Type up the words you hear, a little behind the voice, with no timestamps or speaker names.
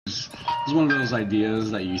It's one of those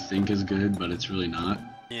ideas that you think is good, but it's really not.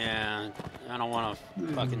 Yeah, I don't want to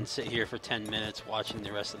fucking sit here for 10 minutes watching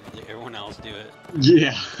the rest of everyone else do it.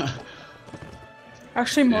 Yeah.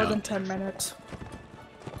 Actually, more than 10 minutes.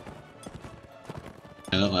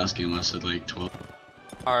 Yeah, that last game lasted like 12.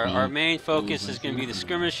 Our main focus is going to be the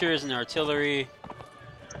skirmishers and the artillery.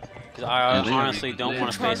 Because I honestly don't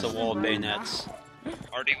want to face a wall of bayonets.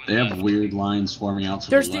 They have weird lines forming out to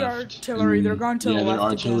There's the left. the artillery. They're going to the left. Yeah, their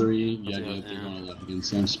artillery. Again. Yeah, they're going to left again.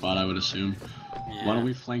 Same spot, I would assume. Yeah. Why don't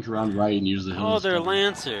we flank around right and use the hills? Oh, they're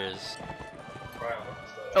lancers.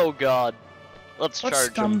 Oh god. Let's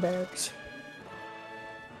charge them. Scumbags.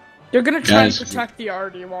 They're gonna try to protect the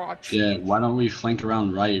arty, watch. Yeah, why don't we flank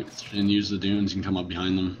around right and use the dunes and come up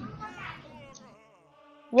behind them?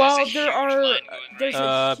 Well, there's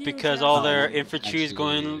a huge because all their infantry is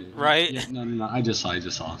going right. Yeah, no, I just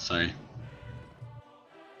saw, sorry.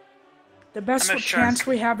 The best chance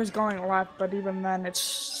we have is going left, but even then it's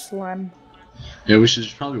slim. Yeah, we should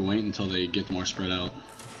probably wait until they get more spread out.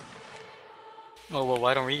 Oh, well,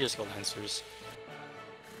 why don't we just go Lancers?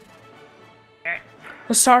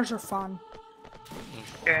 The stars are fun.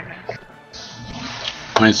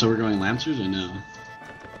 Alright, so we're going Lancers or no?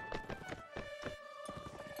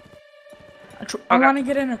 I want to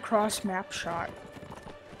get in a cross map shot.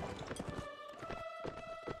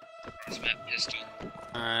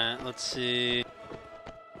 Alright, let's see.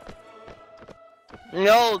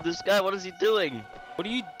 No, this guy, what is he doing? What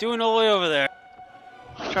are you doing all the way over there?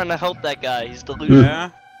 I'm trying to help that guy, he's delusional.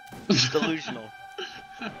 Yeah? He's delusional.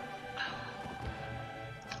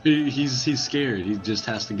 He's scared. He just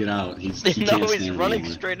has to get out. He No, he's running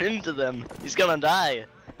straight into them. He's gonna die.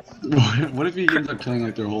 What if he ends up killing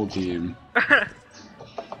like their whole team?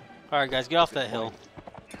 Alright guys, get off that hill.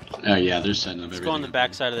 Oh yeah, they're setting up everything. Let's go on the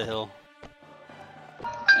back side of the hill.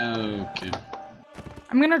 Okay.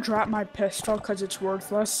 I'm gonna drop my pistol because it's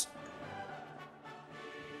worthless.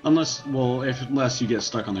 Unless you get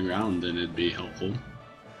stuck on the ground, then it'd be helpful.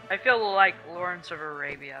 I feel like Lawrence of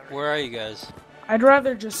Arabia. Right? Where are you guys? I'd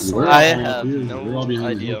rather just. I have no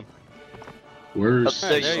idea. We're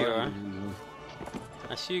there you are.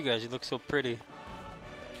 I see you guys. You look so pretty.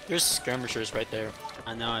 There's skirmishers right there.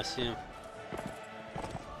 I know. I see them.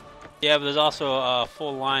 Yeah, but there's also a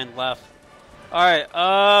full line left. All right.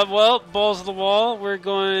 Well, balls to the wall. We're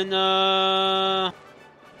going.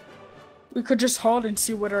 We could just hold and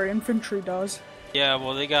see what our infantry does. Yeah.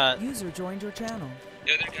 Well, they got. User joined your channel.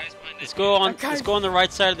 The other guy's behind Let's go on. Let's go on the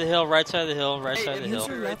right side of the hill. Right side of the hill. Right Hey, side of the hill.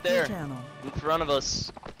 user right there. In front of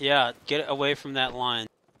us. Yeah. Get away from that line.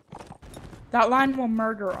 That line will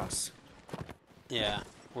murder us. Yeah.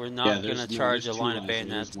 We're not gonna charge a line of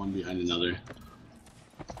bayonets. One behind another.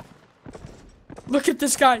 Look at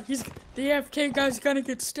this guy. The AFK guy's gonna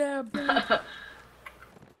get stabbed.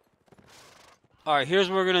 Alright, here's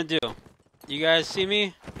what we're gonna do. You guys see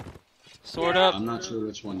me? Sword up. I'm not sure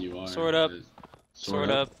which one you are. Sword up. Sword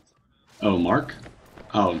up. Oh, Mark?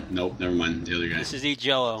 Oh, nope, never mind. The other guy. This is Eat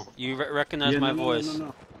Jello. You recognize my voice.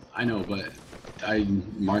 No. I know, but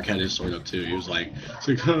Mark had his sword up too. He was like,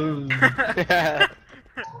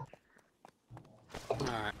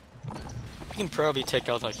 Alright. We can probably take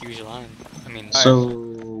out a huge line. I mean, so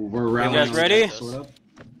we're around. You guys ready? Sword up?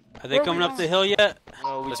 Are they coming up the hill yet?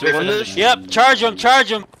 Oh, we doing this? Yep, charge them, charge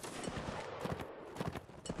them!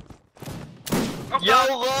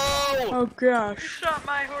 YOLO! Oh gosh. Shot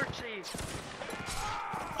my horsey.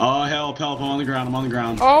 Oh help, I'm on the ground, I'm on the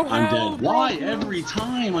ground. Oh, I'm hell, dead. Why bro. every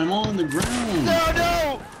time I'm on the ground?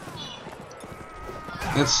 No!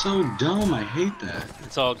 That's so dumb, I hate that.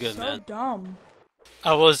 It's all good, So man. dumb.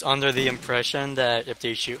 I was under the impression that if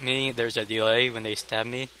they shoot me, there's a delay when they stab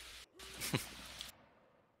me.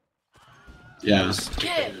 Yeah.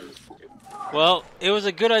 Well, it was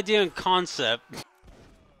a good idea in concept.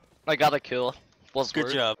 I got a kill.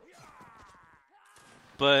 Good job.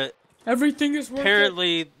 But Everything is worth it.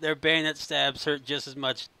 apparently their bayonet stabs hurt just as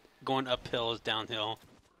much going uphill as downhill.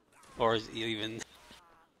 Or as even...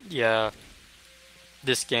 Yeah.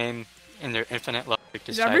 This game, in their infinite logic,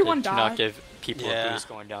 decided everyone to die? not give people Yeah. a boost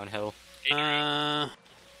going downhill. Uh...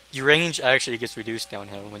 Your range actually gets reduced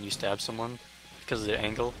downhill when you stab someone because of the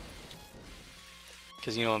angle.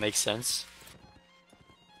 Because you know it makes sense.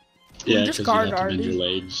 Yeah, just because you guard have to bend Artie. your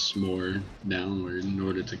legs more downward in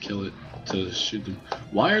order to kill it, to shoot them.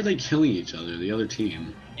 Why are they killing each other, the other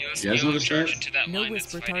team? You guys notice that? No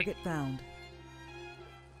whisper target found.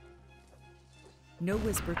 No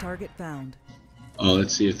whisper target found. Oh,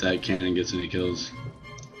 let's see if that cannon gets any kills.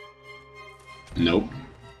 Nope.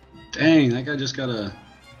 Dang, that guy just got a...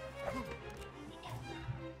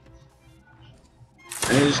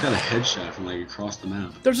 I just got a headshot from like across the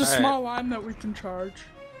map. There's a small line that we can charge.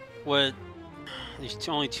 What? There's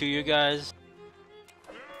only 2 of you guys?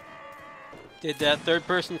 Did that third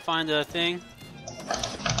person find a thing?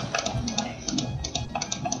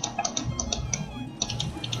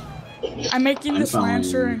 I'm making this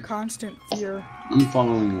Lancer in constant fear. I'm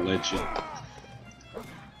following Lich.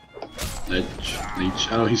 Leech.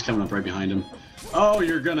 Oh, he's coming up right behind him. Oh,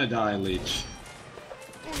 you're gonna die, Leech.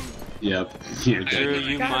 Yep. You're Drew, dead.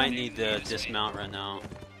 you might need to dismount right now.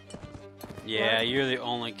 Yeah, you're the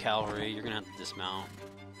only cavalry. You're gonna have to dismount.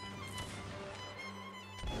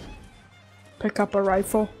 Pick up a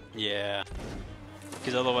rifle. Yeah.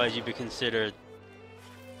 Because otherwise you'd be considered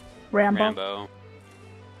Rambo.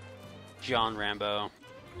 John Rambo.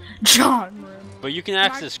 John Rambo. But you can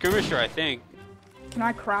access the skirmisher, I think. Can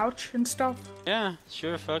I crouch and stuff? Yeah,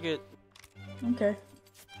 sure, fuck it. Okay.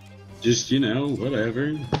 Just, you know,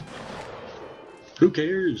 whatever. Who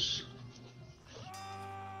cares?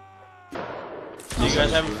 You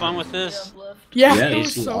guys having fun with this? Yeah, Yeah, it this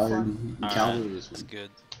was is so hard. fun. Cavalry was That's fun. good.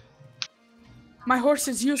 My horse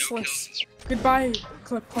is useless. Goodbye,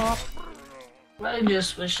 Clip Clop. I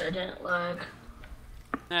just wish I didn't lag.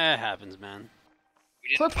 It happens, man.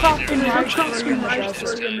 Clip Clop can ride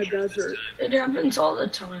free in the desert. It happens all the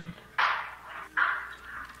time.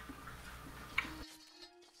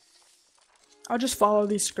 I'll just follow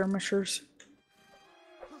these skirmishers.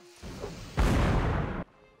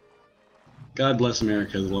 God bless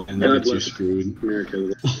America, the land that gets you screwed.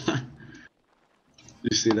 America.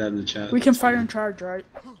 You see that in the chat? We can fire and charge, right?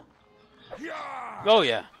 Oh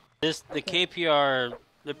yeah. The KPR,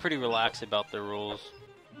 they're pretty relaxed about their rules.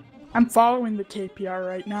 I'm following the KPR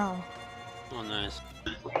right now. Oh nice.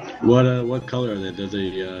 What color are they? Are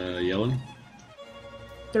they yellow?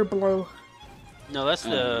 They're blue. No, that's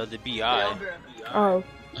the BI. Oh.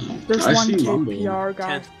 There's I one see KPR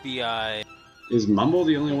guy. 10th BI. Is Mumble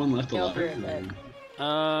the only one left alive?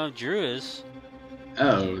 Drew is.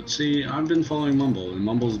 Oh, see, I've been following Mumble, and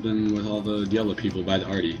Mumble's been with all the yellow people by the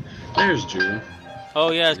Artie. There's Drew.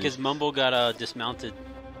 Oh yeah, it's because Mumble got dismounted.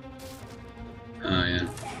 Oh yeah.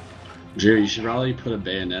 Drew, you should probably put a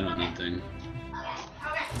bayonet on that thing.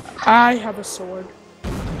 I have a sword.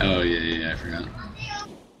 Oh yeah, I forgot.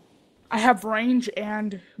 I have range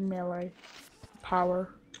and melee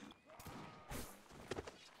power.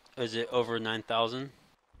 Is it over 9,000?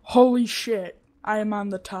 Holy shit. I am on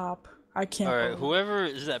the top. I can't. Alright, whoever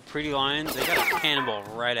is that pretty lion, they got a cannonball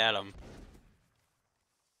right at him.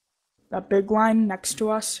 That big line next to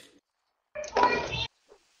us.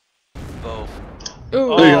 Both.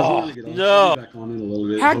 Ooh. Oh, no! Back on it a little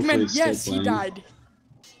bit. Hopefully Hagman, it's still yes, he playing. died.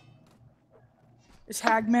 Is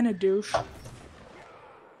Hagman a douche?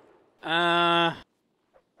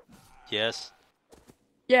 Yes.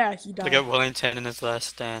 Yeah, he died. Look at Wellington in his last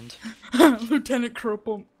stand. Lieutenant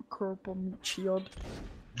Corporal Meat Shield.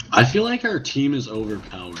 I feel like our team is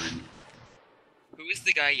overpowered. Who was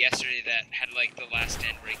the guy yesterday that had like the last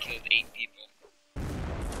stand where he killed 8 people?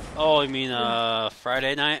 Oh, you mean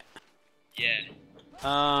Friday night? Yeah.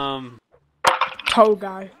 Toe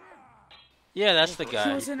guy. Yeah, that's the He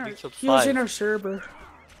guy. was in our, killed he was 5. in our server.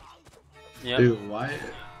 Yep. Dude, why?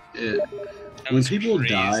 When people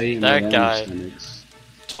crazy. die, in That random guy. stomachs,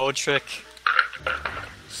 Toe Trick.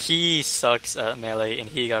 He sucks at melee, and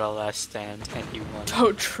he got a last stand, and he won.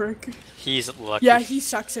 Toe trick. He's lucky. Yeah, he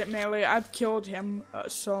sucks at melee. I've killed him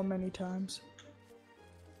so many times.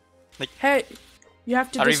 Like, hey, you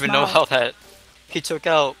have to I don't even know dismount. how that. He took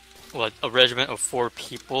out what, a regiment of 4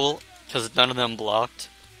 people because none of them blocked.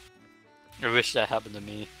 I wish that happened to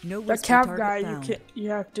me. No The whisper cav target guy, found. you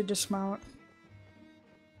have to dismount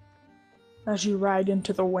as you ride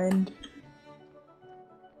into the wind.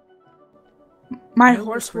 My No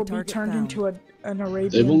horse whisper will be target turned found. into an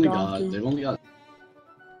Arabian they've only donkey. got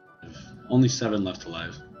only 7 left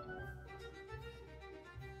alive.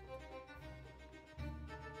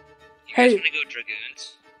 You guys Hey. want to go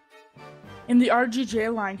Dragoons? In the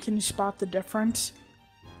RGJ line, can you spot the difference?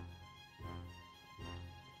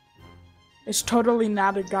 It's totally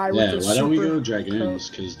not a guy Yeah, with a why don't we super go Dragoons?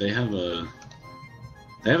 Because they have a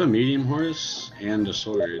medium horse and a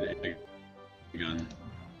sword and a gun.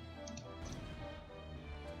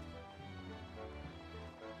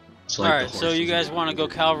 It's like the Alright, so horse you is guys a- want to go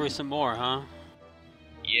cavalry some more, huh?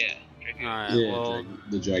 Yeah, Dragoons. Alright, Yeah, well,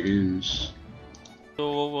 the Dragoons.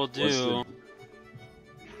 so what we'll do, What's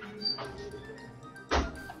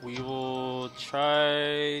we will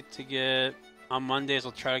try to get, on Mondays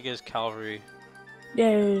we'll try to get his cavalry.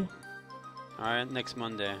 Yay. Alright, next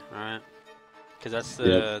Monday, alright? Because that's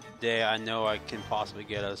the day I know I can possibly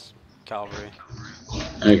get us cavalry.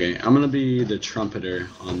 Okay, I'm gonna be the trumpeter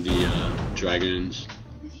on the dragons.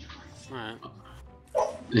 Alright.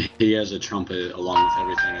 He has a trumpet along with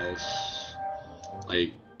everything else.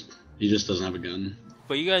 Like, he just doesn't have a gun.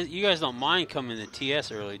 But you guys don't mind coming to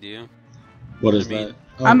TS early, do you? What is I mean, that?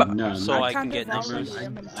 Oh, no, so no. I can get numbers.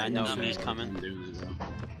 I know I'm who's coming.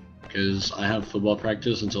 Because I have football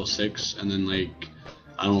practice until 6, and then, like,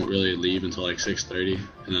 I don't really leave until, like, 6:30,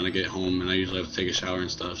 and then I get home, and I usually have to take a shower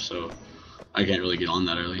and stuff, so I can't really get on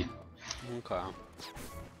that early. Okay.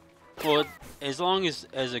 Well, as long as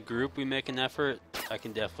a group we make an effort, I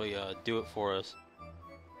can definitely do it for us.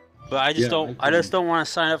 But I just don't want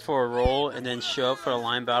to sign up for a role and then show up for a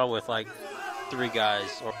line battle with like 3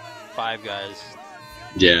 guys or 5 guys.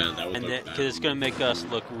 Yeah, that would and look bad. Because it's gonna make us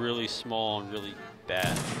look really small and really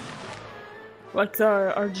bad. Like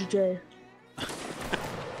the RGJ.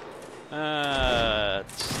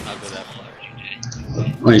 Let's not go that far.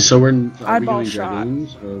 Wait, so are we Eyeball going shot.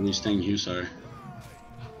 Dragoons, or are we staying Hussar?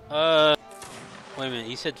 Wait a minute.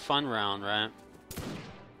 You said fun round, right?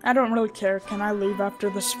 I don't really care. Can I leave after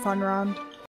this fun round?